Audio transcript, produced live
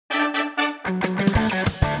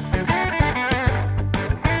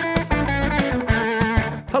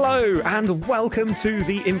Hello, and welcome to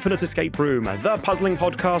the Infinite Escape Room, the puzzling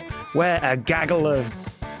podcast where a gaggle of...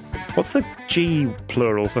 What's the G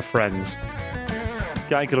plural for friends?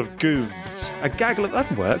 Gaggle of goons. A gaggle of...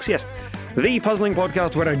 That works, yes. The puzzling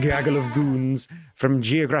podcast where a gaggle of goons from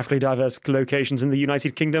geographically diverse locations in the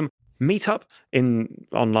United Kingdom meet up in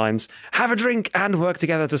onlines, have a drink, and work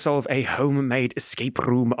together to solve a homemade escape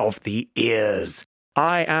room of the ears.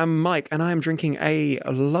 I am Mike, and I am drinking a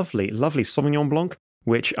lovely, lovely Sauvignon Blanc,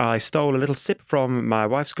 which I stole a little sip from my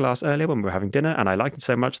wife's glass earlier when we were having dinner, and I liked it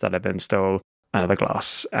so much that I then stole another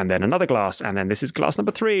glass, and then another glass, and then this is glass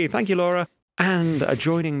number 3. Thank you, Laura. And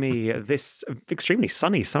joining me this extremely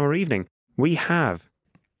sunny summer evening, we have...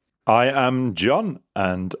 I am John,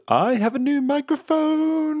 and I have a new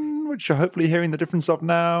microphone, which you're hopefully hearing the difference of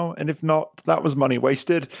now, and if not, that was money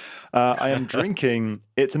wasted. I am drinking,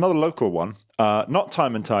 it's another local one, not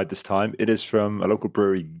Time and Tide this time, it is from a local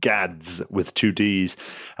brewery, Gads, with 2 Ds,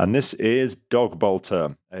 and this is Dog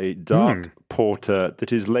Bolter, a dark porter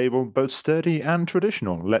that is labelled both sturdy and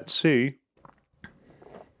traditional. Let's see.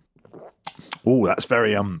 Oh, that's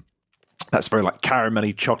very like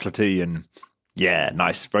caramelly, chocolatey, and yeah,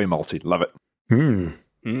 nice, very malty. Love it.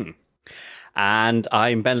 And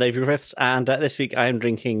I'm Ben Levy Griffiths, and this week I am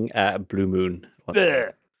drinking Blue Moon.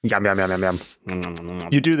 Yum, yum, yum, yum, yum.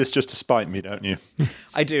 You do this just to spite me, don't you?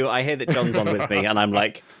 I do. I hear that John's on with me, and I'm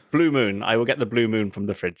like, Blue Moon. I will get the Blue Moon from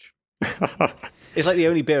the fridge. It's like the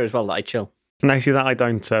only beer as well that I chill. No, see that I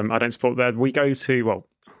don't support that. We go to,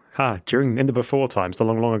 in the before times, the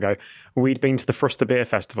long ago, we'd been to the Fruster Beer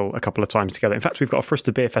Festival a couple of times together. In fact, we've got a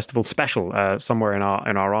Fruster Beer Festival special somewhere in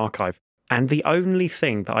our archive. And the only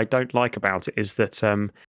thing that I don't like about it is that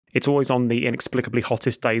it's always on the inexplicably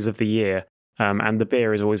hottest days of the year, and the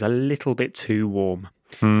beer is always a little bit too warm.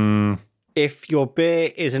 If your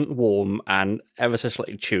beer isn't warm and ever so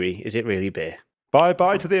slightly chewy, is it really beer?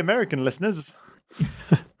 Bye-bye to the American listeners.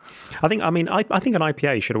 I think an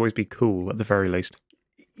IPA should always be cool at the very least.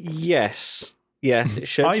 Yes, it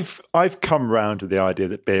should. I've come round to the idea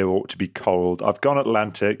that beer ought to be cold. I've gone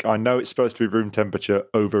Atlantic. I know it's supposed to be room temperature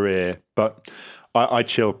over here, but I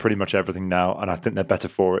chill pretty much everything now, and I think they're better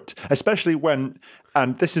for it. Especially when,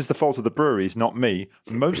 and this is the fault of the breweries, not me,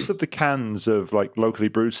 most of the cans of like locally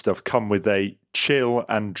brewed stuff come with a chill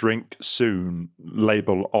and drink soon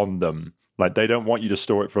label on them. Like they don't want you to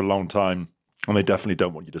store it for a long time. And they definitely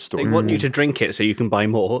don't want you to store it. They want you to drink it so you can buy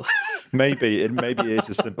more. Maybe it is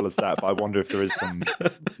as simple as that, but I wonder if there is some,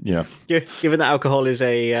 Given that alcohol is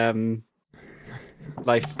a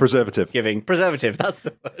life preservative. Preservative, that's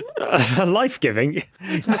the word. Life-giving?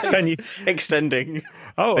 Extending.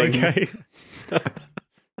 Oh, thing. okay.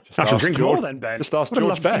 I shall drink more then, Ben. Just ask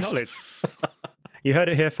George Best. You heard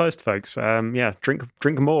it here first, folks.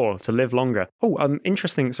 Drink more to live longer. Oh,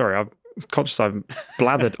 interesting. Sorry, I'm conscious I've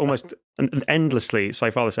blathered almost endlessly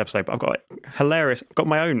so far this episode, but I've got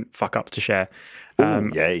my own fuck up to share.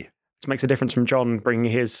 Yay. This makes a difference from John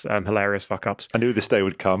bringing his hilarious fuck ups. I knew this day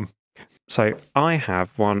would come. So I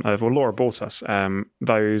have Laura bought us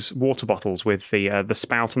those water bottles with the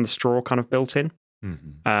spout and the straw kind of built in.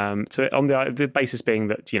 Mm-hmm. On the basis being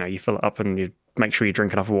that, you fill it up and you make sure you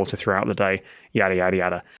drink enough water throughout the day, yada, yada,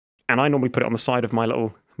 yada. And I normally put it on the side of my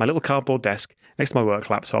little cardboard desk next to my work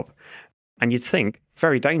laptop. And you'd think,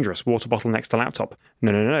 very dangerous, water bottle next to laptop.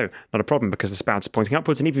 No, not a problem because the spout's pointing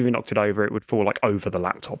upwards, and even if you knocked it over, it would fall like over the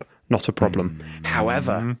laptop. Not a problem.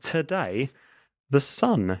 However, today, the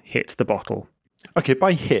sun hit the bottle. Okay,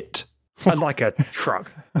 by hit. Like a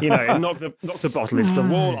truck. Knock the bottle into the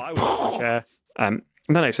wall. I was on the chair.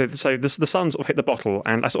 No. So the sun sort of hit the bottle,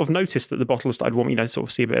 and I sort of noticed that the bottle started warming. Sort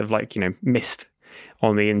of see a bit of mist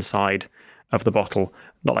on the inside of the bottle.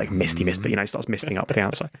 Not like misty mist, but it starts misting up the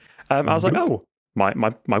outside. I was like, oh,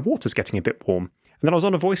 my water's getting a bit warm. And then I was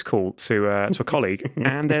on a voice call to a colleague,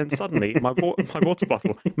 and then suddenly my water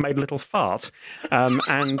bottle made a little fart,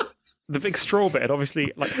 and the big straw bit had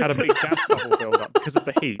obviously had a big gas bubble build up because of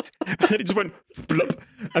the heat, and then it just went blop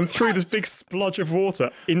and threw this big splodge of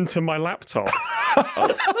water into my laptop.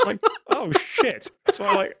 Oh shit!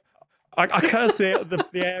 So I cursed the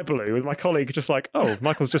air blue with my colleague, just like, oh,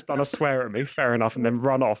 Michael's just done a swear at me, fair enough, and then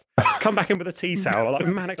run off. Come back in with a tea towel,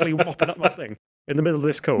 manically mopping up my thing in the middle of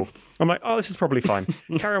this call. I'm like, oh, this is probably fine.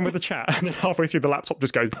 Carry on with the chat, and then halfway through the laptop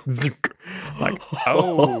just goes, zook.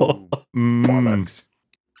 Bollocks.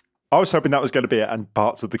 I was hoping that was going to be it, and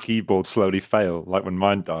parts of the keyboard slowly fail, like when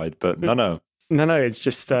mine died, but no. No, it's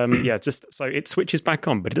just, just so it switches back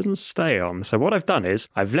on, but it doesn't stay on. So what I've done is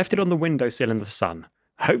I've left it on the windowsill in the sun.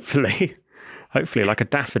 Hopefully hopefully, like a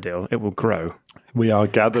daffodil, it will grow. We are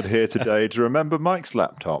gathered here today to remember Mike's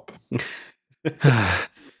laptop.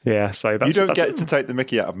 Yeah, so that's... You don't get to take the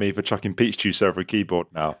mickey out of me for chucking peach juice over a keyboard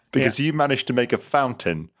now, because you managed to make a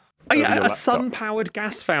fountain. Oh, yeah, a sun-powered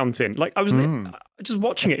gas fountain. Like, I was just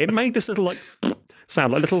watching it. It made this little, like,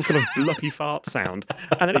 sound, like little kind of bluppy fart sound.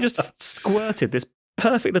 And then it just squirted this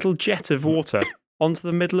perfect little jet of water onto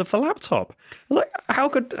the middle of the laptop. I was like, how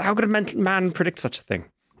could a man predict such a thing?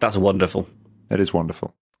 That's wonderful. That is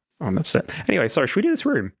wonderful. Oh, I'm upset. Anyway, sorry, should we do this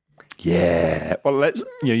room? Yeah. Well, let's,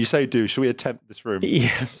 you say do. Should we attempt this room?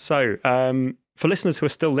 Yeah. So, for listeners who are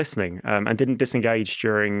still listening and didn't disengage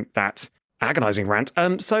during that agonizing rant,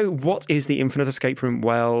 so what is the Infinite Escape Room?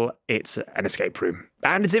 Well, it's an escape room.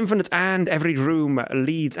 And it's infinite, and every room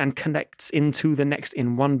leads and connects into the next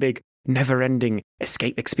in one big, never-ending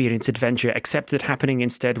escape experience adventure, except that happening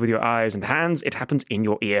instead with your eyes and hands, it happens in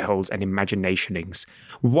your ear holes and imaginationings.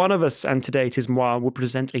 One of us, and today it is moi, will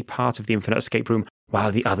present a part of the Infinite Escape Room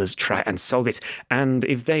while the others try and solve it. And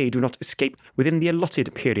if they do not escape within the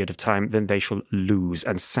allotted period of time, then they shall lose,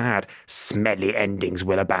 and sad, smelly endings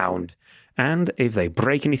will abound. And if they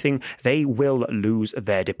break anything, they will lose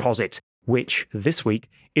their deposit, which this week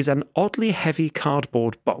is an oddly heavy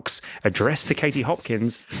cardboard box addressed to Katie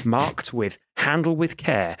Hopkins, marked with "Handle with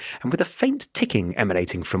care," and with a faint ticking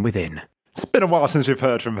emanating from within. It's been a while since we've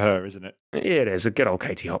heard from her, isn't it? It is, a good old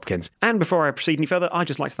Katie Hopkins. And before I proceed any further, I'd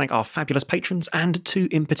just like to thank our fabulous patrons, and two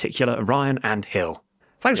in particular, Ryan and Hill.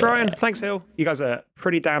 Thanks, Ryan. Thanks, Hill. You guys are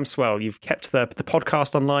pretty damn swell. You've kept the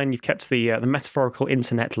podcast online. You've kept the metaphorical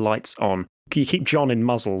internet lights on. You keep John in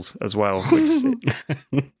muzzles as well.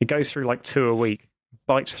 It goes through like 2 a week.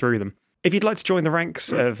 Bites through them. If you'd like to join the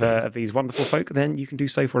ranks of these wonderful folk, then you can do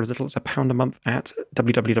so for as little as £1 a month at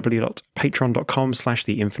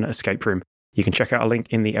www.patreon.com/The Infinite Escape Room. You can check out a link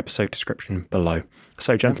in the episode description below.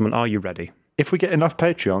 So, gentlemen, are you ready? If we get enough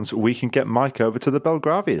Patreons, we can get Mike over to the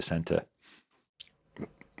Belgravia Centre.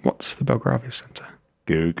 What's the Belgravia Centre?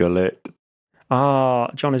 Google it.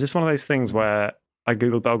 John, is this one of those things where I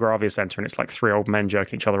Googled Belgravia Centre and it's like 3 old men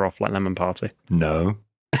jerking each other off like Lemon Party? No.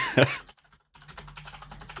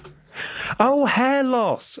 Oh, hair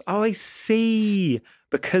loss. Oh, I see.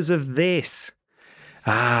 Because of this.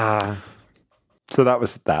 So that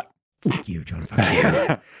was that. Fuck you, John. Fuck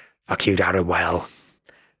you. Fuck you down and well.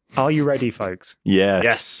 Are you ready, folks? Yes.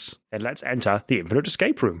 Yes. Then let's enter the Infinite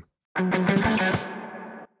Escape Room.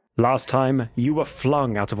 Last time, you were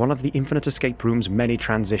flung out of one of the Infinite Escape Room's many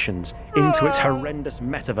transitions into its horrendous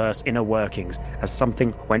metaverse inner workings as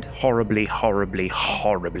something went horribly, horribly,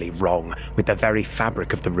 horribly wrong with the very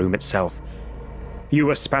fabric of the room itself. You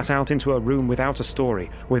were spat out into a room without a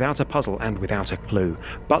story, without a puzzle, and without a clue,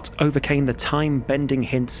 but overcame the time-bending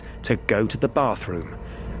hints to go to the bathroom.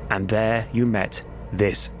 And there you met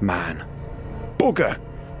this man. "Bugger,"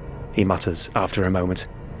 he mutters after a moment.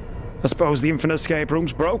 "I suppose the Infinite Escape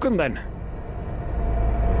Room's broken then."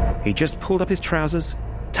 He just pulled up his trousers,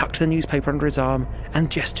 tucked the newspaper under his arm, and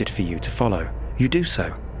gestured for you to follow. You do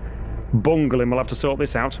so. "Bungling will have to sort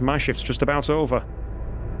this out. My shift's just about over."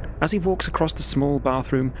 As he walks across the small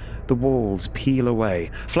bathroom, the walls peel away,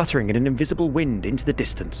 fluttering in an invisible wind into the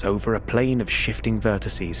distance over a plane of shifting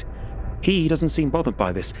vertices. He doesn't seem bothered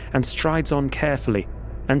by this and strides on carefully,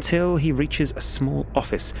 until he reaches a small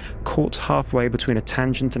office caught halfway between a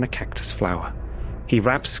tangent and a cactus flower. He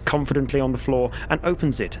raps confidently on the floor and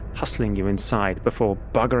opens it, hustling you inside before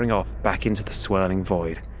buggering off back into the swirling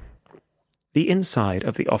void. The inside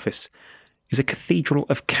of the office is a cathedral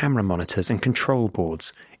of camera monitors and control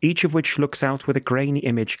boards, each of which looks out with a grainy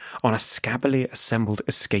image on a scabbily assembled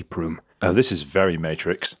escape room. Oh, this is very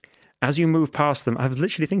Matrix. As you move past them, I was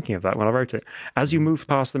literally thinking of that when I wrote it. As you move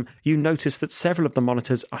past them, you notice that several of the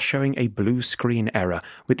monitors are showing a blue screen error,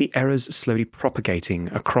 with the errors slowly propagating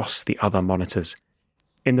across the other monitors.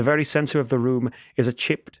 In the very centre of the room is a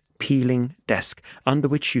chipped, peeling desk, under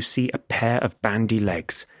which you see a pair of bandy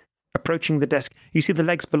legs. Approaching the desk, you see the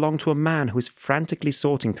legs belong to a man who is frantically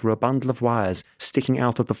sorting through a bundle of wires sticking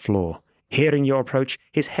out of the floor. Hearing your approach,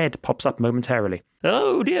 his head pops up momentarily.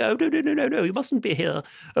 "Oh dear, no, you mustn't be here.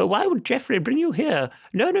 Why would Geoffrey bring you here?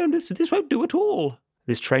 No, this won't do at all."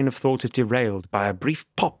 This train of thought is derailed by a brief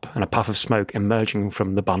pop and a puff of smoke emerging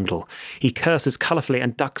from the bundle. He curses colourfully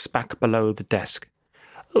and ducks back below the desk.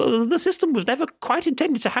 "The system was never quite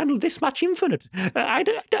intended to handle this much infinite. I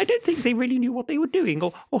don't think they really knew what they were doing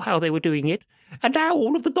or how they were doing it. And now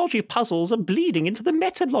all of the dodgy puzzles are bleeding into the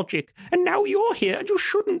meta logic. And now you're here and you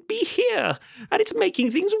shouldn't be here. And it's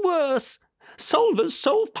making things worse. Solvers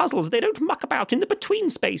solve puzzles. They don't muck about in the between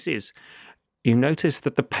spaces. you notice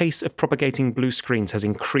that the pace of propagating blue screens has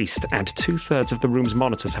increased and 2/3 of the room's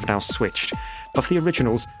monitors have now switched. Of the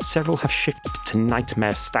originals, several have shifted to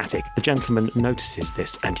nightmare static. The gentleman notices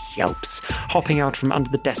this and yelps, hopping out from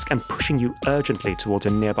under the desk and pushing you urgently towards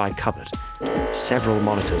a nearby cupboard. Several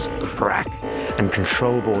monitors crack and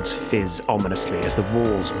control boards fizz ominously as the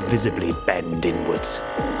walls visibly bend inwards.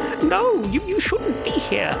 No, you shouldn't be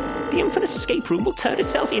here. The infinite escape room will turn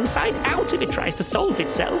itself inside out if it tries to solve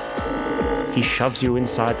itself. He shoves you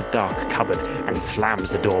inside the dark cupboard and slams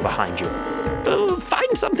the door behind you.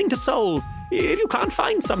 Find something to solve. If you can't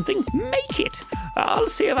find something, make it. I'll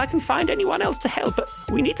see if I can find anyone else to help, but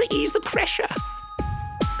we need to ease the pressure.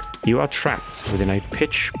 You are trapped within a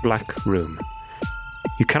pitch-black room.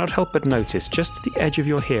 You cannot help but notice, just at the edge of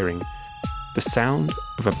your hearing, the sound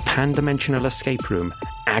of a pan-dimensional escape room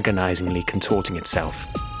agonizingly contorting itself,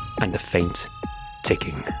 and a faint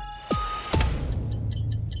ticking.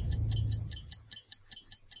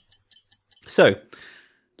 So,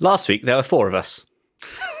 last week there were 4 of us.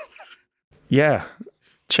 Yeah.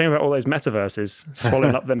 Shame about all those metaverses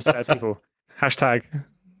swallowing up them spare people. Hashtag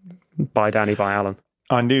bye Danny, bye Alan.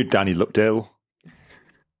 I knew Danny looked ill.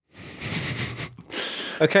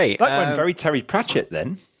 Okay. That went very Terry Pratchett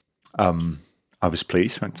then. I was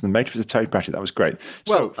pleased. Went to the Matrix of Terry Pratchett. That was great.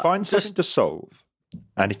 So find something to solve,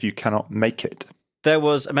 and if you cannot make it. There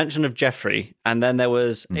was a mention of Jeffrey, and then there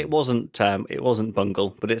was it wasn't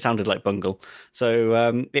Bungle, but it sounded like Bungle.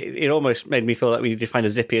 So it almost made me feel like we need to find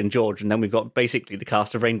a Zippy and George, and then we've got basically the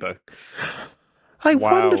cast of Rainbow. I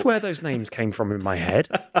wondered where those names came from in my head.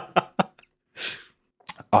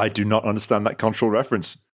 I do not understand that cultural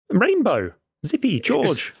reference. Rainbow, Zippy,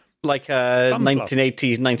 George. Like a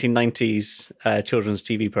 1980s, 1990s children's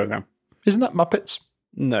TV program. Isn't that Muppets?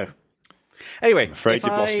 No. Anyway, I'm afraid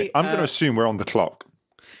you've lost me. I'm going to assume we're on the clock.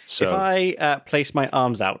 So if I place my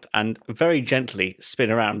arms out and very gently spin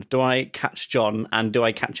around, do I catch John and do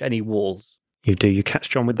I catch any walls? You do. You catch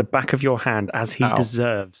John with the back of your hand, as he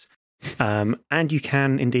deserves. And you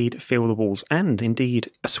can indeed feel the walls and indeed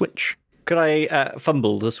a switch. Could I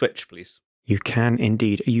fumble the switch, please? You can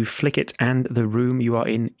indeed. You flick it and the room you are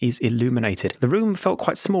in is illuminated. The room felt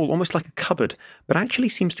quite small, almost like a cupboard, but actually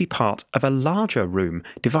seems to be part of a larger room,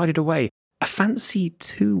 divided away. A fancy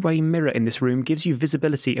two-way mirror in this room gives you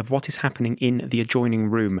visibility of what is happening in the adjoining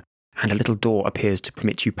room, and a little door appears to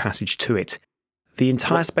permit you passage to it. The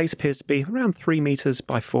entire space appears to be around 3 metres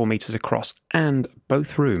by 4 metres across, and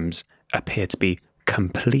both rooms appear to be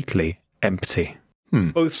completely empty.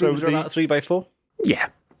 Both rooms are about 3 by 4? Yeah.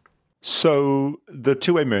 So the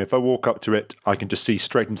two-way mirror, if I walk up to it, I can just see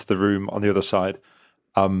straight into the room on the other side.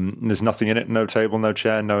 There's nothing in it, no table, no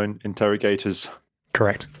chair, no interrogators.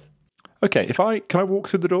 Correct. Okay, can I walk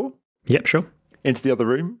through the door? Yep, sure. Into the other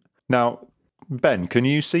room? Now, Ben, can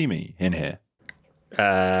you see me in here?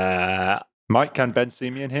 Mike, can Ben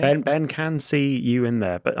see me in here? Ben can see you in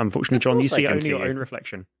there, but unfortunately, John, you see only your own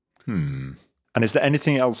reflection. And is there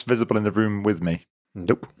anything else visible in the room with me?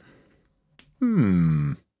 Nope.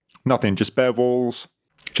 Nothing, just bare walls.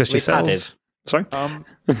 Just yourselves. Padded. Sorry?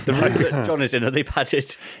 The room that John is in, are they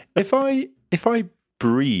padded? If I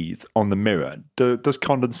breathe on the mirror, does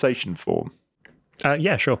condensation form?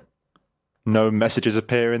 Yeah, sure. No messages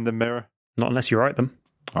appear in the mirror? Not unless you write them.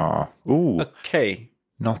 Ooh. Okay.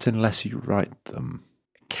 Not unless you write them.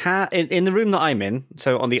 In the room that I'm in,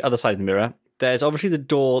 so on the other side of the mirror, there's obviously the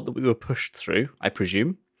door that we were pushed through, I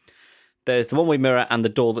presume. There's the one-way mirror and the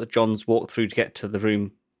door that John's walked through to get to the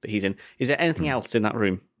room that he's in. Is there anything else in that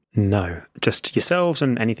room? No, just yourselves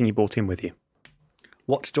and anything you brought in with you.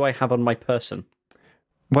 What do I have on my person?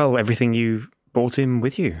 Well, everything you brought in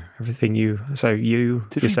with you. Everything you... So you,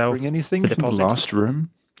 Did yourself... we bring anything the from the last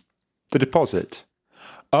room? The deposit.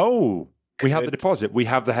 Oh, we have the deposit. We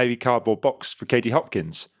have the heavy cardboard box for Katie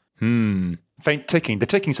Hopkins. Faint ticking. The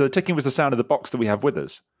ticking was the sound of the box that we have with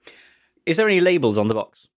us. Is there any labels on the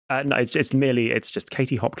box? No, it's just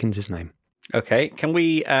Katie Hopkins' name. Okay. Can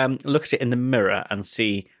we look at it in the mirror and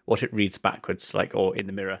see what it reads backwards, or in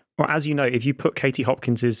the mirror? Well, as you know, if you put Katie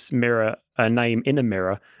Hopkins' name in a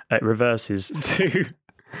mirror, it reverses to...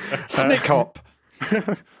 Snick hop.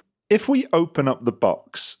 If we open up the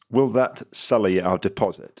box, will that sully our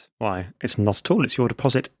deposit? Why, it's not at all. It's your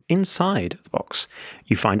deposit inside the box.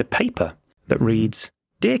 You find a paper that reads,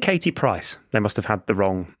 Dear Katie Price, they must have had the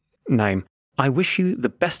wrong name. I wish you the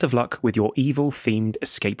best of luck with your evil-themed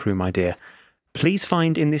escape room idea. Please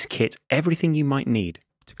find in this kit everything you might need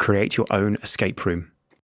to create your own escape room.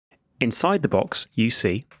 Inside the box, you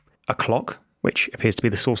see a clock, which appears to be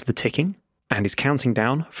the source of the ticking, and is counting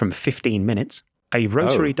down from 15 minutes, a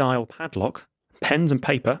rotary dial padlock, pens and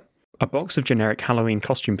paper, a box of generic Halloween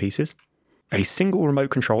costume pieces, a single remote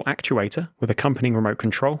control actuator with accompanying remote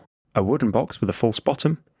control, a wooden box with a false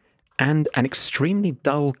bottom, and an extremely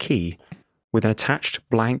dull key with an attached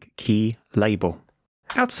blank key label.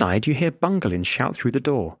 Outside, you hear Bungalin shout through the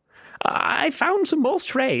door. I found some more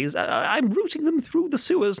strays. I'm routing them through the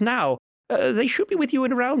sewers now. They should be with you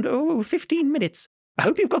in around 15 minutes. I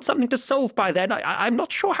hope you've got something to solve by then. I'm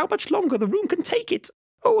not sure how much longer the room can take it.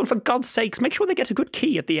 Oh, and for God's sakes, make sure they get a good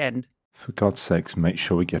key at the end. For God's sakes, make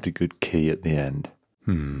sure we get a good key at the end.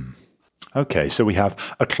 Okay, so we have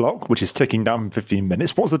a clock, which is ticking down for 15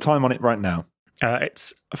 minutes. What's the time on it right now?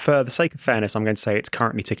 It's for the sake of fairness, I'm going to say it's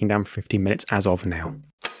currently ticking down for 15 minutes as of now.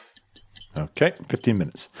 Okay, 15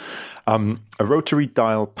 minutes. A rotary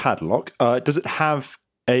dial padlock. Does it have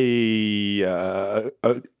is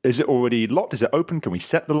it already locked? Is it open? Can we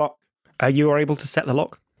set the lock? You are able to set the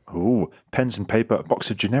lock. Oh, pens and paper, a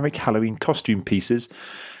box of generic Halloween costume pieces,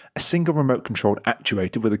 a single remote controlled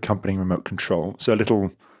actuator with accompanying remote control. So a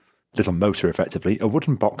little motor, effectively, a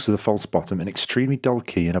wooden box with a false bottom, an extremely dull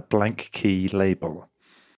key, and a blank key label.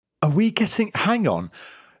 Are we getting... Hang on.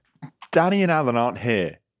 Danny and Alan aren't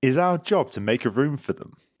here. Is our job to make a room for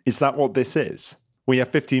them? Is that what this is? We have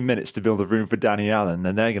 15 minutes to build a room for Danny and Alan,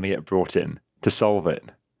 and they're going to get brought in to solve it.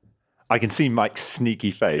 I can see Mike's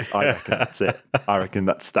sneaky face. I reckon that's it. I reckon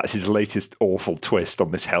that's his latest awful twist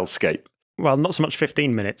on this hellscape. Well, not so much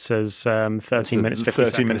 15 minutes as 13 minutes, 50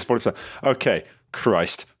 13 minutes, 40 seconds. Okay,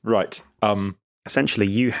 Christ. Right. Essentially,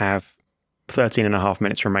 you have 13 and a half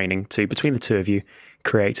minutes remaining to, between the two of you,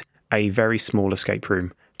 create a very small escape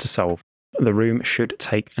room to solve. The room should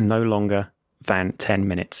take no longer than 10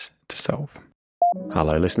 minutes to solve.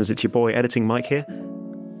 Hello, listeners. It's your boy, Editing Mike here.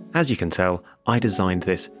 As you can tell, I designed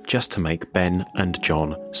this just to make Ben and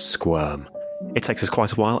John squirm. It takes us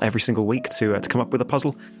quite a while every single week to come up with a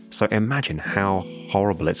puzzle, so imagine how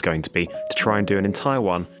horrible it's going to be to try and do an entire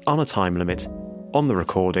one on a time limit, on the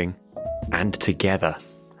recording, and together.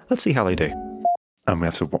 Let's see how they do. And we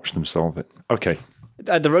have to watch them solve it. Okay.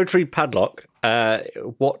 The rotary padlock,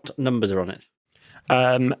 what numbers are on it?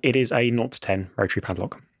 It is a 0 to 10 rotary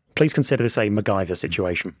padlock. Please consider this a MacGyver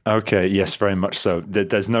situation. Okay, yes, very much so.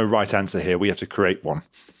 There's no right answer here. We have to create one.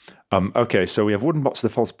 Okay, so we have wooden box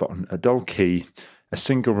with a false button, a dull key, a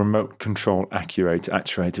single remote control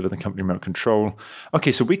actuator with a company remote control.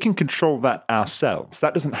 Okay, so we can control that ourselves.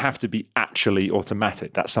 That doesn't have to be actually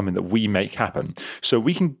automatic. That's something that we make happen. So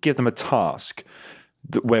we can give them a task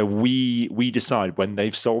where we decide when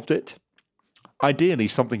they've solved it. Ideally,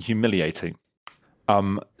 something humiliating.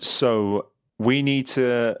 So we need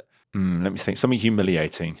to, let me think, something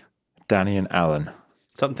humiliating. Danny and Alan.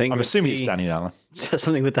 Something. I'm assuming it's Danny and Alan.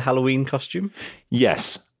 Something with the Halloween costume?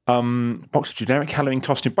 Yes. Box of generic Halloween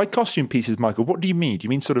costume. By costume pieces, Michael, what do you mean? Do you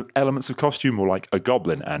mean sort of elements of costume, or like a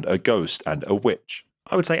goblin and a ghost and a witch?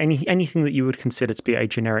 I would say anything that you would consider to be a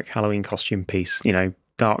generic Halloween costume piece. You know,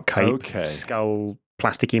 dark cape, skull,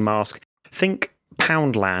 plasticky mask. Think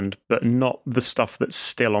Poundland, but not the stuff that's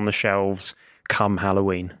still on the shelves come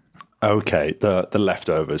Halloween. Okay, the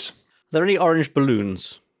leftovers. Are there any orange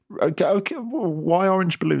balloons? Okay. Why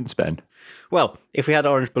orange balloons, Ben? Well, if we had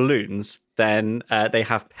orange balloons, then they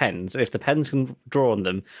have pens. If the pens can draw on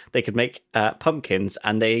them, they could make pumpkins,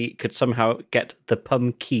 and they could somehow get the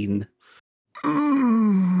pumpkin.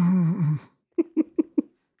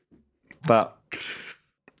 That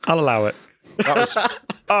I'll allow it. That was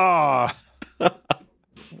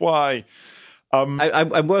why?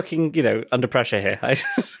 I'm working, under pressure here.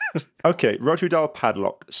 Okay, rotary dial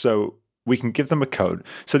padlock. So we can give them a code.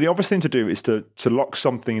 So the obvious thing to do is to lock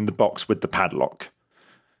something in the box with the padlock.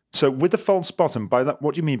 So with the false bottom, by that,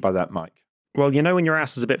 what do you mean by that, Mike? Well, when your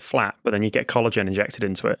ass is a bit flat, but then you get collagen injected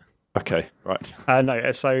into it. Okay, right.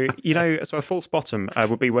 No, so so a false bottom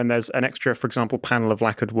would be when there's an extra, for example, panel of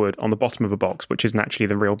lacquered wood on the bottom of a box, which isn't actually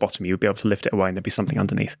the real bottom. You would be able to lift it away, and there'd be something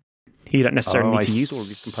underneath. You don't necessarily need to use all of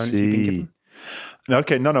these components you've been given.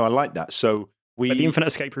 Okay, no, I like that. So but the infinite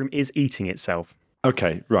escape room is eating itself.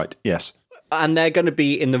 Okay, right, yes. And they're going to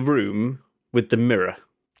be in the room with the mirror.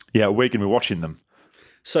 Yeah, we're going to be watching them.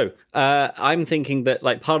 So I'm thinking that,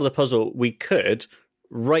 like, part of the puzzle, we could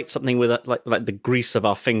write something with like the grease of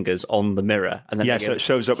our fingers on the mirror, and then so it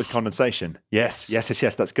shows up with condensation. Yes.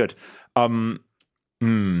 That's good. Or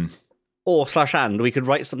 / we could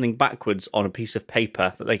write something backwards on a piece of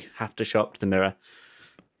paper that they have to show up to the mirror.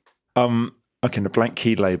 Okay, the blank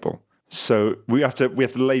key label. So we have to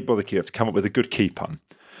label the key. We have to come up with a good key pun.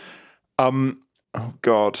 Oh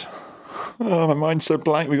God, my mind's so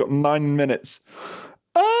blank. We got 9 minutes.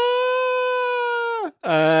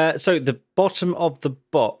 So the bottom of the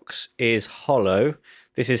box is hollow.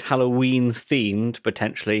 This is Halloween themed,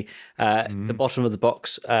 potentially. The bottom of the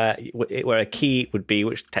box, where a key would be,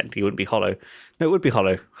 which technically wouldn't be hollow. No, it would be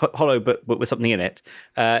hollow. Hollow, but with something in it.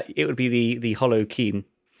 It would be the hollow key.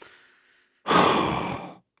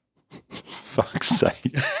 Fuck's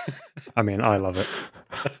sake. I mean, I love it.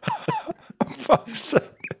 Fuck's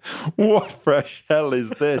sake. What fresh hell is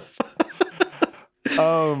this?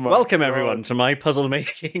 Oh my Welcome, God. everyone, to my puzzle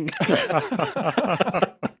making.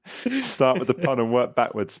 Start with the pun and work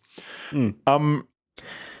backwards.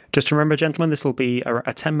 Just remember, gentlemen, this will be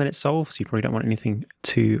a 10-minute solve, so you probably don't want anything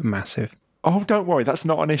too massive. Oh, don't worry. That's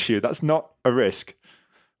not an issue. That's not a risk.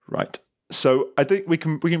 Right. So I think we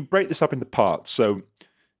can break this up into parts. So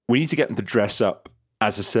we need to get them to dress up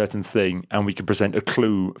as a certain thing, and we can present a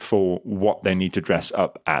clue for what they need to dress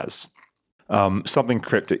up as. Something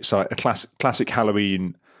cryptic, so a classic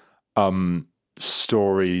Halloween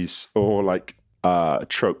stories or like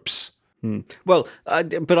tropes. Well,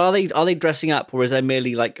 but are they dressing up, or is there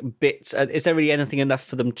merely like bits? Is there really anything enough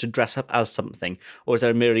for them to dress up as something, or is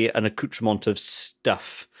there merely an accoutrement of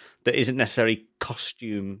stuff that isn't necessarily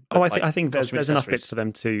costume? Oh, I think there's enough bits for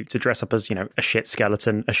them to dress up as, a shit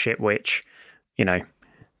skeleton, a shit witch,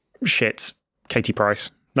 shit Katie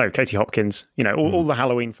Hopkins, all the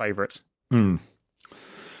Halloween favourites.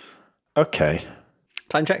 Okay.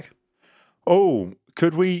 Time check. Oh,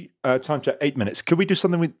 could we time check 8 minutes? Could we do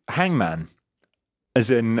something with Hangman? As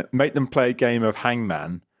in, make them play a game of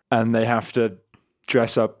Hangman, and they have to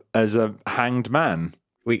dress up as a hanged man.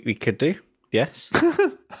 We could do, yes.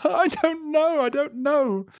 I don't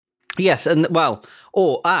know. Yes, and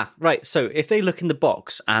right. So if they look in the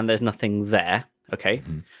box and there's nothing there, okay,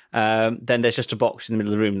 then there's just a box in the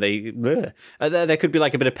middle of the room. There could be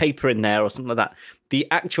like a bit of paper in there or something like that. The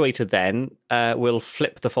actuator then will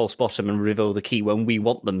flip the false bottom and reveal the key when we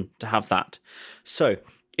want them to have that. So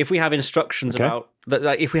if we have instructions about,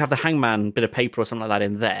 like, if we have the hangman bit of paper or something like that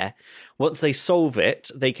in there, once they solve it,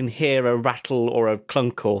 they can hear a rattle or a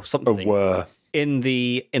clunk or something. A whir. In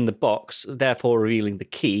the box, therefore revealing the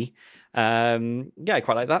key. I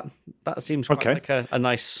quite like that. That seems quite like a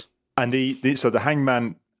nice. And so the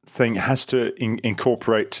hangman thing has to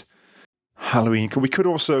incorporate Halloween. We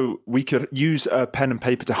could use a pen and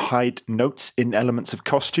paper to hide notes in elements of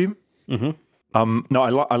costume. Mm-hmm. No,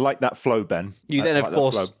 I like that flow, Ben. You then, of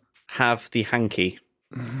course, have the hanky.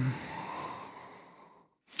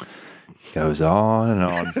 Goes on and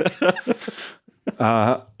on.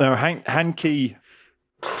 No, hand key.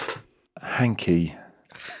 I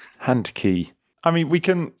mean, we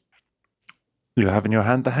can. You have in your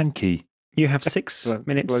hand the hand key. You have 6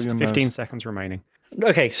 minutes, 15 seconds remaining.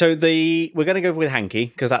 Okay, so we're going to go with hanky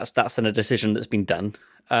because that's then a decision that's been done.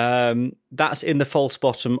 That's in the false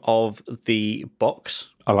bottom of the box.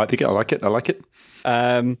 I like it.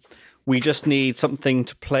 We just need something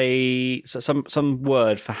to play, some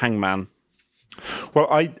word for hangman. Well,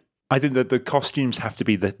 I think that the costumes have to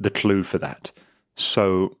be the clue for that.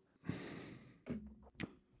 So,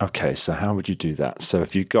 okay, so how would you do that? So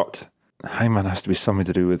if you've got hangman has to be something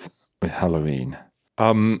to do with Halloween.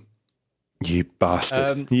 You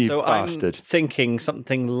bastard. I'm thinking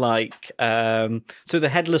something like, so the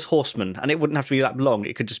headless horseman, and it wouldn't have to be that long.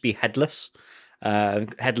 It could just be headless.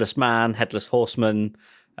 Headless man, headless horseman,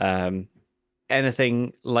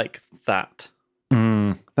 anything like that.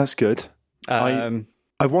 That's good. I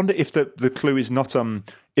wonder if the clue is not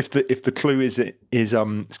if the clue is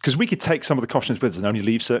because we could take some of the costumes with us and only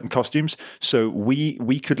leave certain costumes. So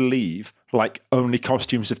we could leave like only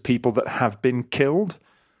costumes of people that have been killed,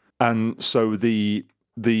 and so the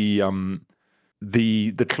clue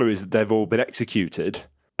is that they've all been executed,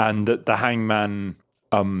 and that the hangman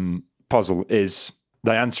puzzle is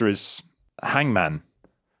the answer is hangman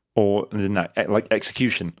or like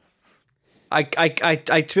execution. I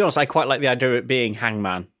to be honest, I quite like the idea of it being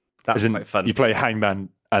hangman. That's quite fun. You play hangman,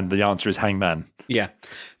 and the answer is hangman. Yeah.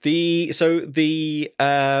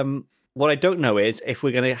 What I don't know is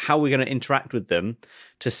how we're gonna interact with them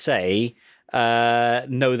to say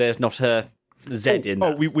no, there's not a Z in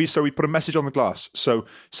that. We put a message on the glass. So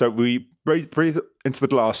we breathe into the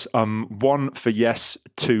glass. 1 for yes,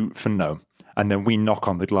 2 for no, and then we knock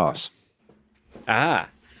on the glass.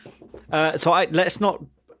 Let's not.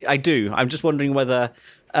 I do. I'm just wondering whether.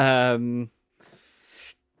 Breathing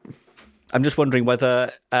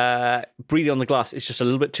on the glass is just a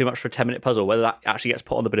little bit too much for a 10-minute puzzle. Whether that actually gets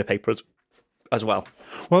put on the bit of paper as well.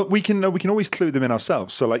 Well, we can always clue them in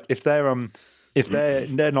ourselves. So, like, if they're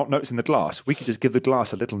not notes in the glass, we could just give the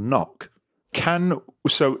glass a little knock.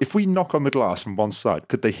 So if we knock on the glass from one side,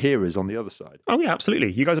 could they hear us on the other side? Oh yeah,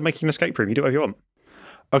 absolutely. You guys are making an escape room. You do whatever you want.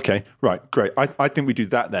 Okay, right, great. I think we do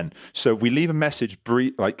that then. So we leave a message,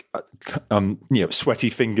 sweaty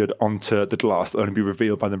fingered onto the glass that will only be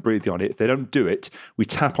revealed by them breathing on it. If they don't do it, we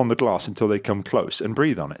tap on the glass until they come close and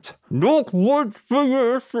breathe on it. Knock once for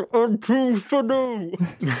yes and two for no.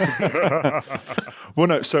 Well,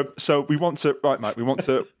 no. So we want to Mike.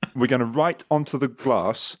 We're going to write onto the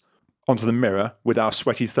glass, onto the mirror with our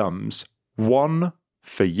sweaty thumbs. 1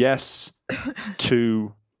 for yes,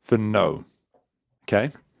 2 for no.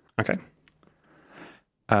 Okay.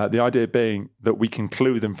 The idea being that we can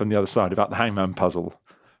clue them from the other side about the hangman puzzle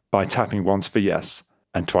by tapping once for yes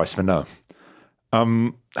and twice for no.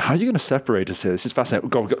 How are you going to separate us here? This is fascinating.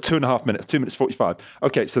 We've got 2.5 minutes, 2 minutes 45.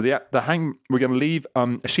 Okay, so we're going to leave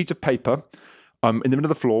a sheet of paper in the middle of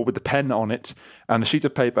the floor with the pen on it, and the sheet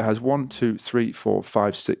of paper has 1, 2, 3, 4,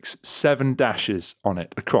 5, 6, 7 dashes on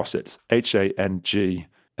it across it. HANGMAN,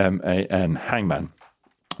 hangman.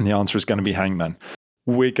 And the answer is going to be hangman.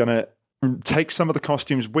 We're going to take some of the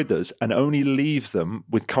costumes with us and only leave them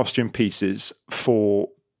with costume pieces for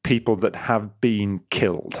people that have been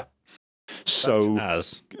killed. Such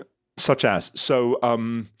as. So,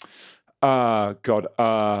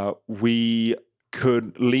 we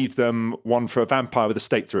could leave them one for a vampire with a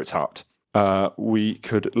stake through its heart. We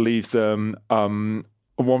could leave them one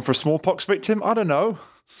for a smallpox victim. I don't know.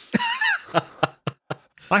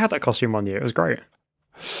 I had that costume one year. It was great.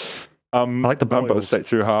 I like the vampire with a stake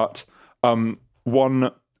through your heart.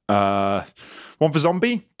 One for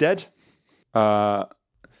zombie, dead. Mummy.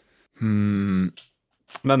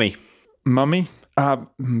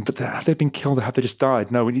 But have they been killed or have they just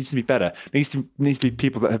died? No, it needs to be better. It needs to be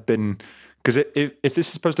people that have been... Because if this is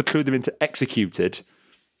supposed to clue them into executed...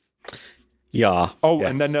 Yeah. Oh, yes.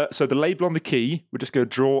 And then, so the label on the key, we're just going to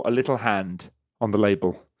draw a little hand on the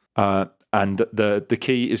label. And the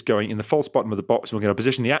key is going in the false bottom of the box. And we're going to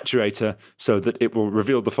position the actuator so that it will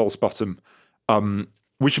reveal the false bottom.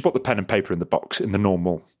 We should put the pen and paper in the box in the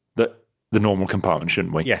normal compartment,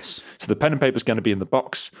 shouldn't we? Yes. So the pen and paper is going to be in the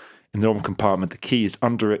box in the normal compartment. The key is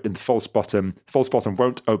under it in the false bottom. The false bottom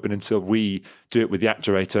won't open until we do it with the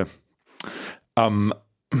actuator.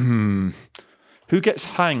 Who gets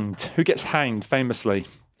hanged? Who gets hanged famously?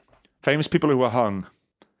 Famous people who are hung.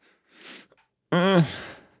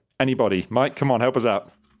 Anybody? Mike, come on, help us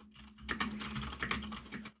out.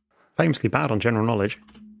 Famously bad on general knowledge.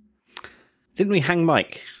 Didn't we hang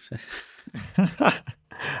Mike?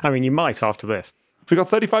 I mean, you might after this. We've got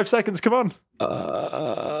 35 seconds, come on.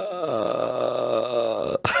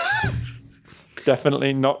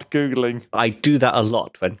 Definitely not Googling. I do that a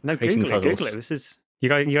lot when creating Google puzzles. Google it. This is you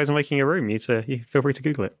guys are making a room. You feel free to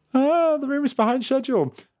Google it. The room is behind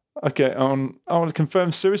schedule. Okay, I want to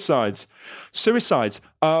confirm suicides.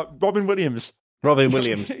 Robin Williams. Robin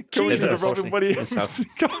Williams. Can we get a Robin Williams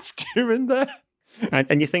costume in there?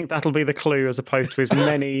 And you think that'll be the clue as opposed to his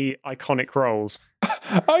many iconic roles?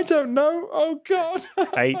 I don't know. Oh, God.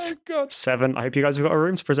 8, oh, God. 7. I hope you guys have got a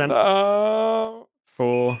room to present. 4,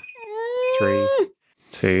 3,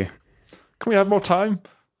 2. Can we have more time?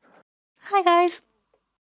 Hi, guys.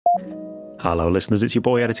 Hello, listeners. It's your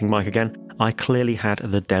boy Editing Mike again. I clearly had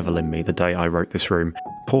the devil in me the day I wrote this room.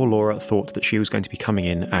 Poor Laura thought that she was going to be coming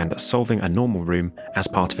in and solving a normal room as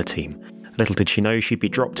part of a team. Little did she know she'd be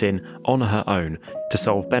dropped in on her own to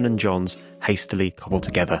solve Ben and John's hastily cobbled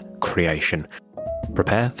together creation.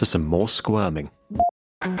 Prepare for some more squirming.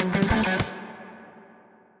 And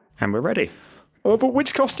we're ready. Oh, but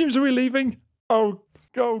which costumes are we leaving? Oh,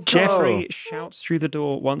 God. Jeffrey shouts through the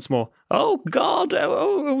door once more. Oh, God.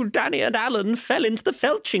 Oh, Danny and Alan fell into the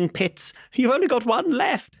felching pits. You've only got one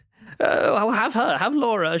left. I'll have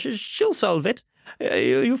Laura. She'll solve it.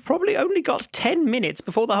 You've probably only got 10 minutes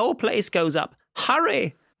before the whole place goes up.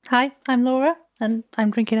 Hurry! Hi, I'm Laura, and I'm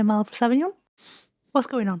drinking a Malva Sauvignon. What's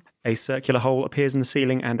going on? A circular hole appears in the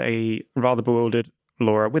ceiling, and a rather bewildered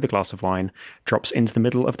Laura with a glass of wine drops into the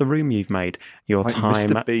middle of the room you've made. Your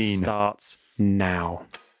time starts now.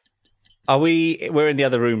 We're in the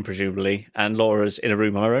other room, presumably, and Laura's in a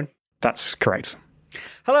room on her own? That's correct.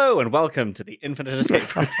 Hello, and welcome to the Infinite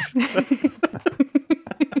Escape Room.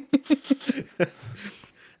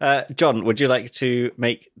 John, would you like to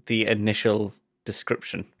make the initial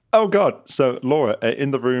description? Oh, God. So, Laura, in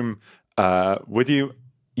the room with you,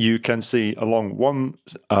 you can see along one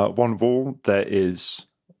wall there is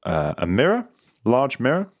a mirror, large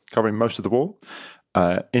mirror covering most of the wall.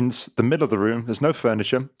 In the middle of the room, there's no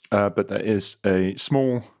furniture, but there is a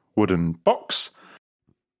small wooden box,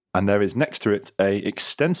 and there is next to it a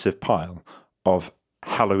extensive pile of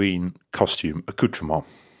Halloween costume accoutrement.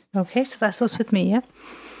 Okay, so that's what's with me, yeah?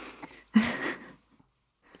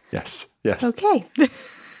 Yes. Okay.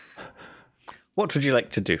 What would you like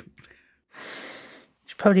to do?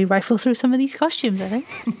 Should probably rifle through some of these costumes, I think.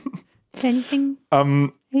 Anything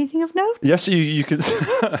of note? Yes, you can.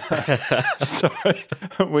 Sorry,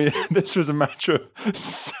 this was a matter of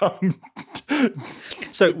some.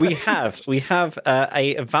 So we have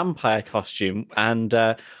a vampire costume, and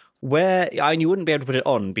you wouldn't be able to put it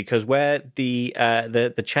on because where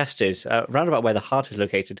the chest is, round about where the heart is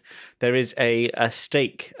located, there is a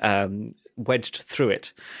stake wedged through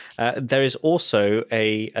it. There is also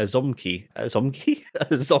a zombie. A zombie?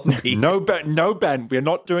 A zombie. No, Ben. We're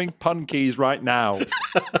not doing pun keys right now.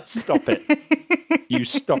 Stop it. You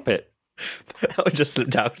stop it. That would just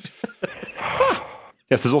slipped out.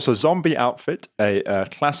 Yes, there's also a zombie outfit, a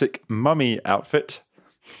classic mummy outfit,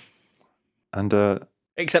 and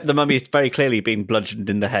Except the mummy's very clearly been bludgeoned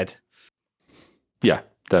in the head. yeah,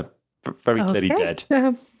 they're very clearly dead.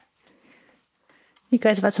 You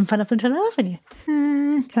guys have had some fun up until now, haven't you?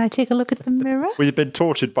 Can I take a look at the mirror? Well, you've been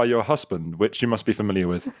tortured by your husband, which you must be familiar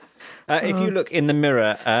with. If you look in the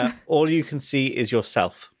mirror, all you can see is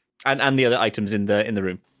yourself and the other items in the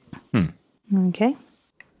room. Okay.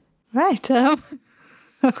 Right.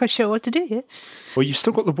 Not quite sure what to do here. Well, you've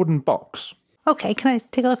still got the wooden box. Okay, can I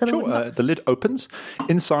take a look at the Sure. wooden box? The lid opens.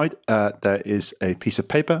 Inside, there is a piece of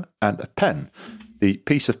paper and a pen. The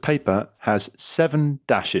piece of paper has 7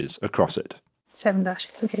 dashes across it. 7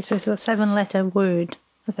 dashes. Okay, so it's a 7-letter word,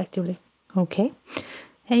 effectively. Okay.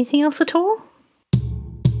 Anything else at all?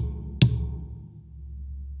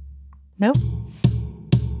 Nope.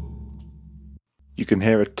 You can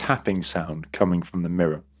hear a tapping sound coming from the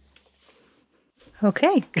mirror.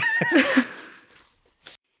 Okay.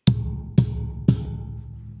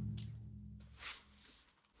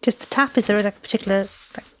 Just the tap, is there like a particular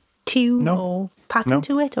tune or pattern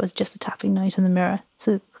to it, or is it just a tapping noise in the mirror?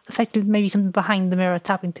 So effectively maybe something behind the mirror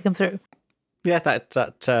tapping to come through. Yeah, that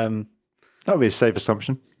That would be a safe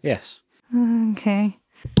assumption. yes. Okay.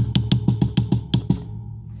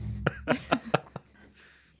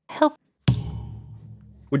 Help.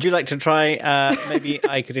 Would you like to try? Maybe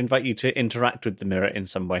I could invite you to interact with the mirror in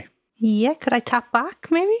some way. Yeah, could I tap back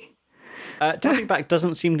maybe? Tapping back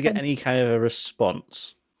doesn't seem to get any kind of a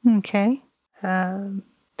response. Okay.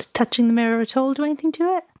 Touching the mirror at all do anything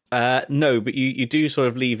to it? No, but you do sort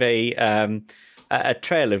of leave a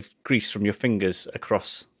trail of grease from your fingers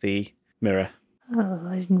across the mirror. Oh,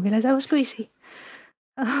 I didn't realise I was greasy.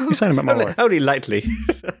 You're saying about my wife. Only lightly.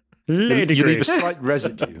 Lady You leave a Grease. slight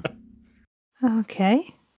residue.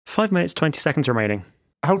 Okay. 5 minutes, 20 seconds remaining.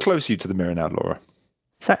 How close are you to the mirror now, Laura?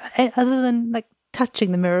 So other than like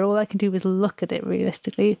touching the mirror, all I can do is look at it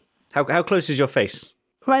realistically. How close is your face?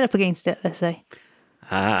 Right up against it, let's say.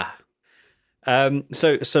 Ah.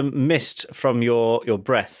 So some mist from your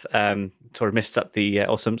breath sort of mists up the,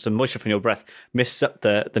 or some moisture from your breath mists up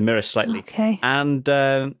the mirror slightly. Okay. And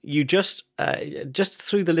you just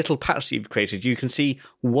through the little patch that you've created, you can see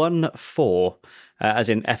 1-4, as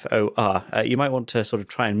in FOR. You might want to sort of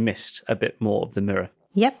try and mist a bit more of the mirror.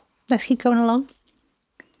 Yep. Let's keep going along.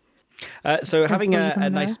 So having breathe on a the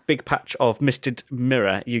nice mirror. big patch of misted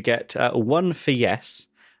mirror, you get 1 for yes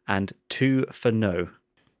and 2 for no.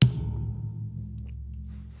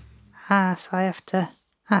 So I have to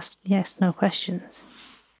ask yes, no questions.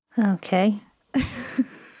 Okay.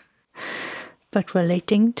 But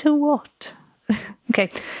relating to what?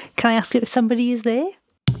 Okay. Can I ask if somebody is there?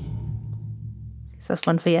 So that's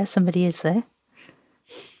 1 for yes, somebody is there.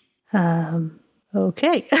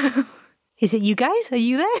 Okay. Is it you guys? Are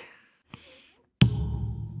you there?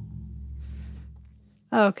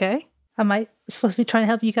 Okay. Am I supposed to be trying to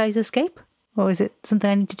help you guys escape? Or is it something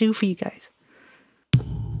I need to do for you guys?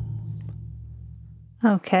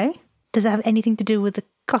 Okay. Does it have anything to do with the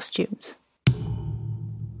costumes?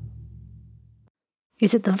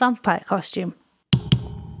 Is it the vampire costume?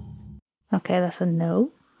 Okay, that's a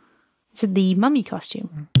no. Is it the mummy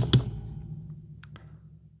costume?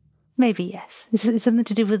 Maybe yes. Is it something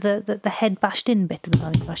to do with the head bashed in bit of the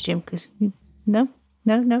mummy costume? Because no.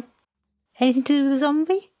 Anything to do with the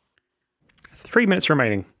zombie? 3 minutes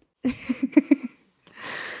remaining. You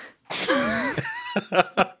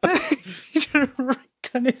should have right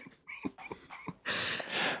done it.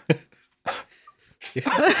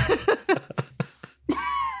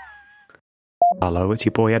 Hello, it's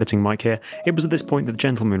your boy editing Mike here. It was at this point that the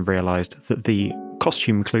gentleman realised that the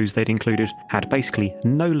costume clues they'd included had basically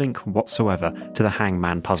no link whatsoever to the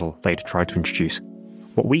hangman puzzle they'd tried to introduce.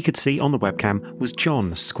 What we could see on the webcam was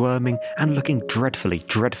John squirming and looking dreadfully,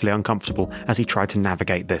 dreadfully uncomfortable as he tried to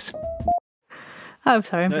navigate this. I'm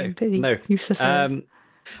sorry, I'm being pretty useless.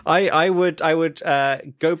 I would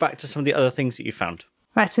go back to some of the other things that you found.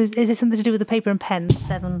 Right, so is it something to do with the paper and pen?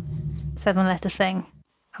 7. 7-letter thing.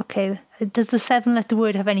 Okay, does the 7-letter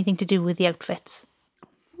word have anything to do with the outfits?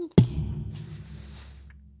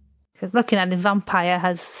 Because looking at it, vampire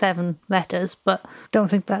has 7 letters, but don't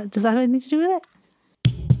think that... Does that have anything to do with it?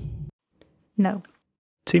 No.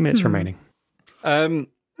 2 minutes remaining.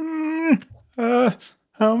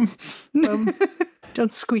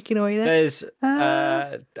 John's squeaking away there. There's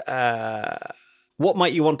what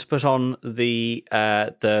might you want to put on the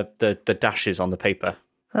dashes on the paper?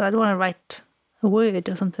 Well, I'd want to write a word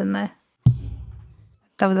or something there.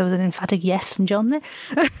 That was an emphatic yes from John there.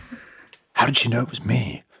 How did she know it was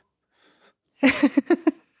me?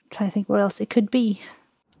 Trying to think what else it could be.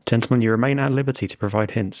 Gentlemen, you remain at liberty to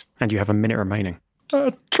provide hints, and you have a minute remaining.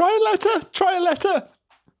 Try a letter. Try a letter.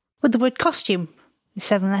 Would the word costume be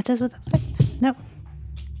 7 letters? Would that fit? No.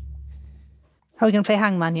 Are we going to play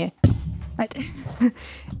hangman here? Right.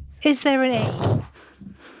 Is there an A?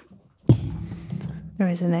 There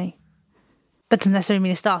is an A. That doesn't necessarily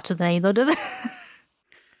mean it starts with an A, though, does it?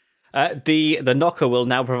 The knocker will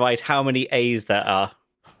now provide how many A's there are.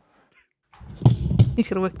 He's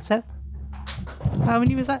going to work this out. How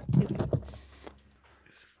many was that? 2.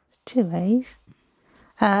 It's 2 A's.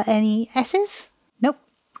 Any S's? Nope.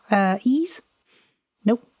 E's?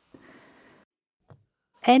 Nope.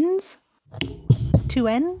 N's? 2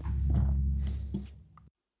 N's?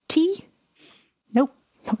 T? Nope.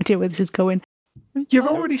 No idea where this is going. You've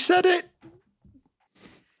already said it.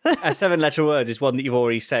 A 7-letter word is one that you've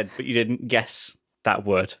already said, but you didn't guess that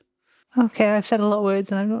word. Okay, I've said a lot of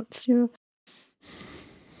words and I'm not sure.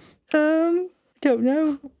 Don't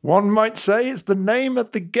know. One might say it's the name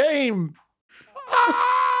of the game.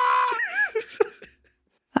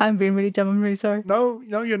 I'm being really dumb. I'm really sorry. No,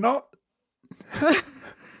 you're not.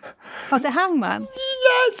 Was it hangman?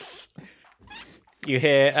 Yes. You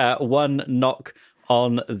hear one knock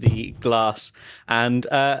on the glass and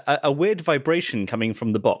a weird vibration coming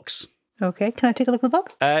from the box. Okay, can I take a look at the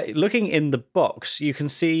box? Looking in the box, you can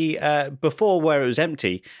see before where it was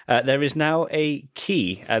empty, there is now a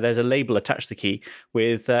key. There's a label attached to the key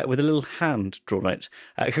with a little hand drawn on it.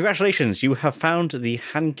 Congratulations, you have found the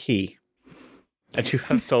hand key. And you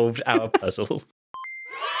have solved our puzzle.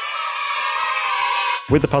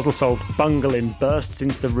 With the puzzle solved, Bungalin bursts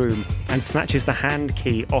into the room and snatches the hand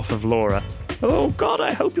key off of Laura. "Oh God,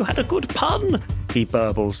 I hope you had a good pun," he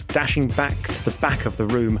burbles, dashing back to the back of the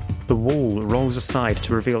room. The wall rolls aside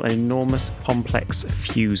to reveal an enormous, complex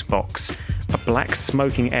fuse box. A black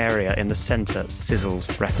smoking area in the centre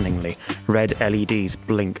sizzles threateningly. Red LEDs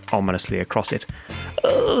blink ominously across it.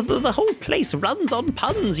 The whole place runs on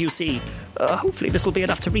puns, you see. Hopefully this will be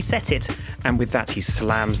enough to reset it." And with that, he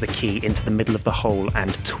slams the key into the middle of the hole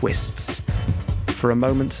and twists. For a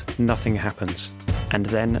moment, nothing happens. And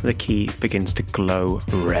then the key begins to glow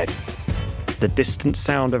red. The distant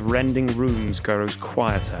sound of rending rooms grows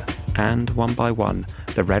quieter, and one by one,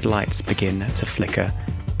 the red lights begin to flicker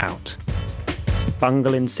out.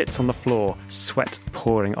 Bungalin sits on the floor, sweat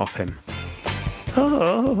pouring off him.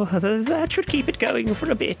 "Oh, that should keep it going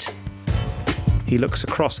for a bit." He looks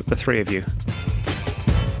across at the 3 of you.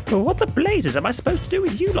 "What the blazes am I supposed to do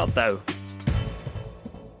with you lot, though?"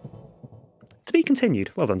 To be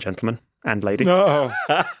continued. Well done, gentlemen and lady. No.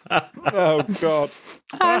 Oh, God.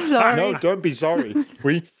 I'm sorry. No, don't be sorry.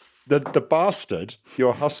 The bastard,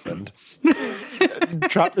 your husband,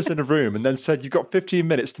 trapped us in a room and then said, "You've got 15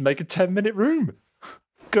 minutes to make a 10-minute room.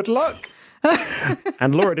 Good luck."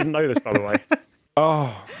 And Laura didn't know this, by the way.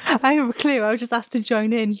 Oh, I have a clue. I was just asked to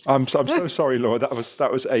join in. I'm so sorry, Laura. That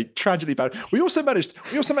was a tragedy bad. We also managed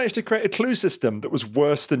to create a clue system that was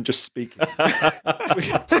worse than just speaking.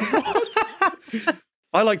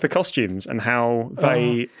 I like the costumes and how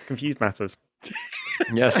they confused matters.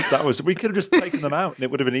 Yes, that was. We could have just taken them out, and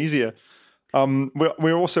it would have been easier. We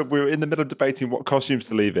were in the middle of debating what costumes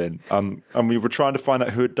to leave in, and we were trying to find out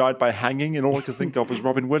who had died by hanging, and all I could think of was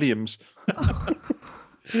Robin Williams.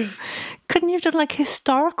 Couldn't you have done like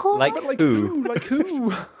historical? Like who? Like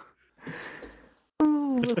who?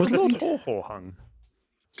 Was Lord Haw hung?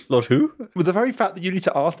 Lord who? Well, the very fact that you need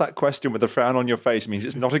to ask that question with a frown on your face means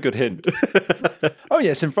it's not a good hint. Oh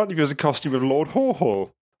yes, in front of you is a costume of Lord Haw.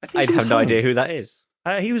 I have no idea who that is.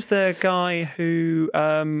 He was the guy who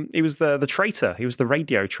he was the traitor. He was the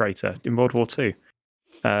radio traitor in World War II.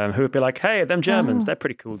 Who would be like, "Hey, them Germans, they're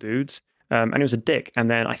pretty cool dudes." And he was a dick. And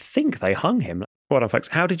then I think they hung him. What up, folks?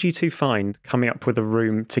 How did you two find coming up with a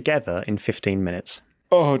room together in 15 minutes?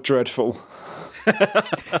 Oh, dreadful.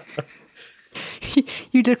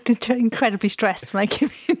 You looked incredibly stressed when I came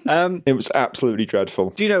in. It was absolutely dreadful.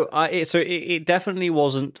 Do you know, it definitely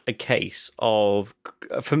wasn't a case of,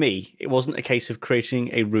 for me, it wasn't a case of creating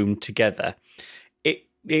a room together.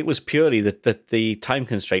 it was purely the time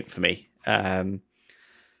constraint for me.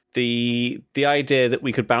 The idea that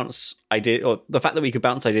we could bounce ideas, or the fact that we could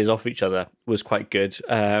bounce ideas off each other, was quite good.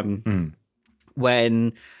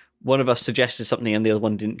 When one of us suggested something and the other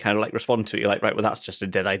one didn't kind of like respond to it, you're like, right, well, that's just a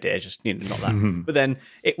dead idea, just not that. But then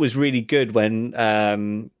it was really good when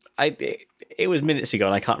it was minutes ago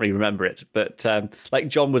and I can't really remember it, but like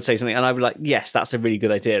John would say something and I would be like, yes, that's a really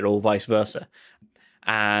good idea, or vice versa,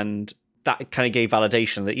 and that kind of gave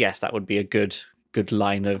validation that yes, that would be a good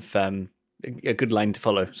line of a good line to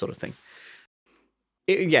follow, sort of thing.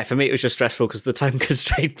 For me, it was just stressful because the time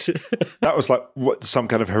constraint. That was like some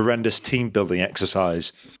kind of horrendous team building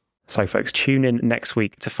exercise. So, folks, tune in next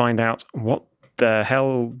week to find out what the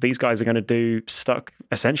hell these guys are going to do, stuck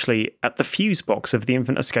essentially at the fuse box of the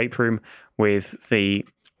Infinite Escape Room with the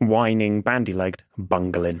whining, bandy-legged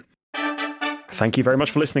Bungalin. Thank you very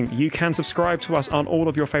much for listening. You can subscribe to us on all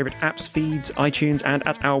of your favourite apps, feeds, iTunes, and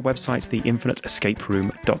at our website,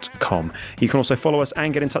 theinfiniteescaperoom.com. You can also follow us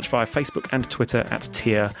and get in touch via Facebook and Twitter at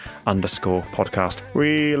tier_podcast.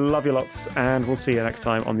 We love you lots, and we'll see you next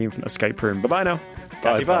time on the Infinite Escape Room. Bye-bye now.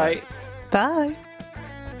 Bye. Bye.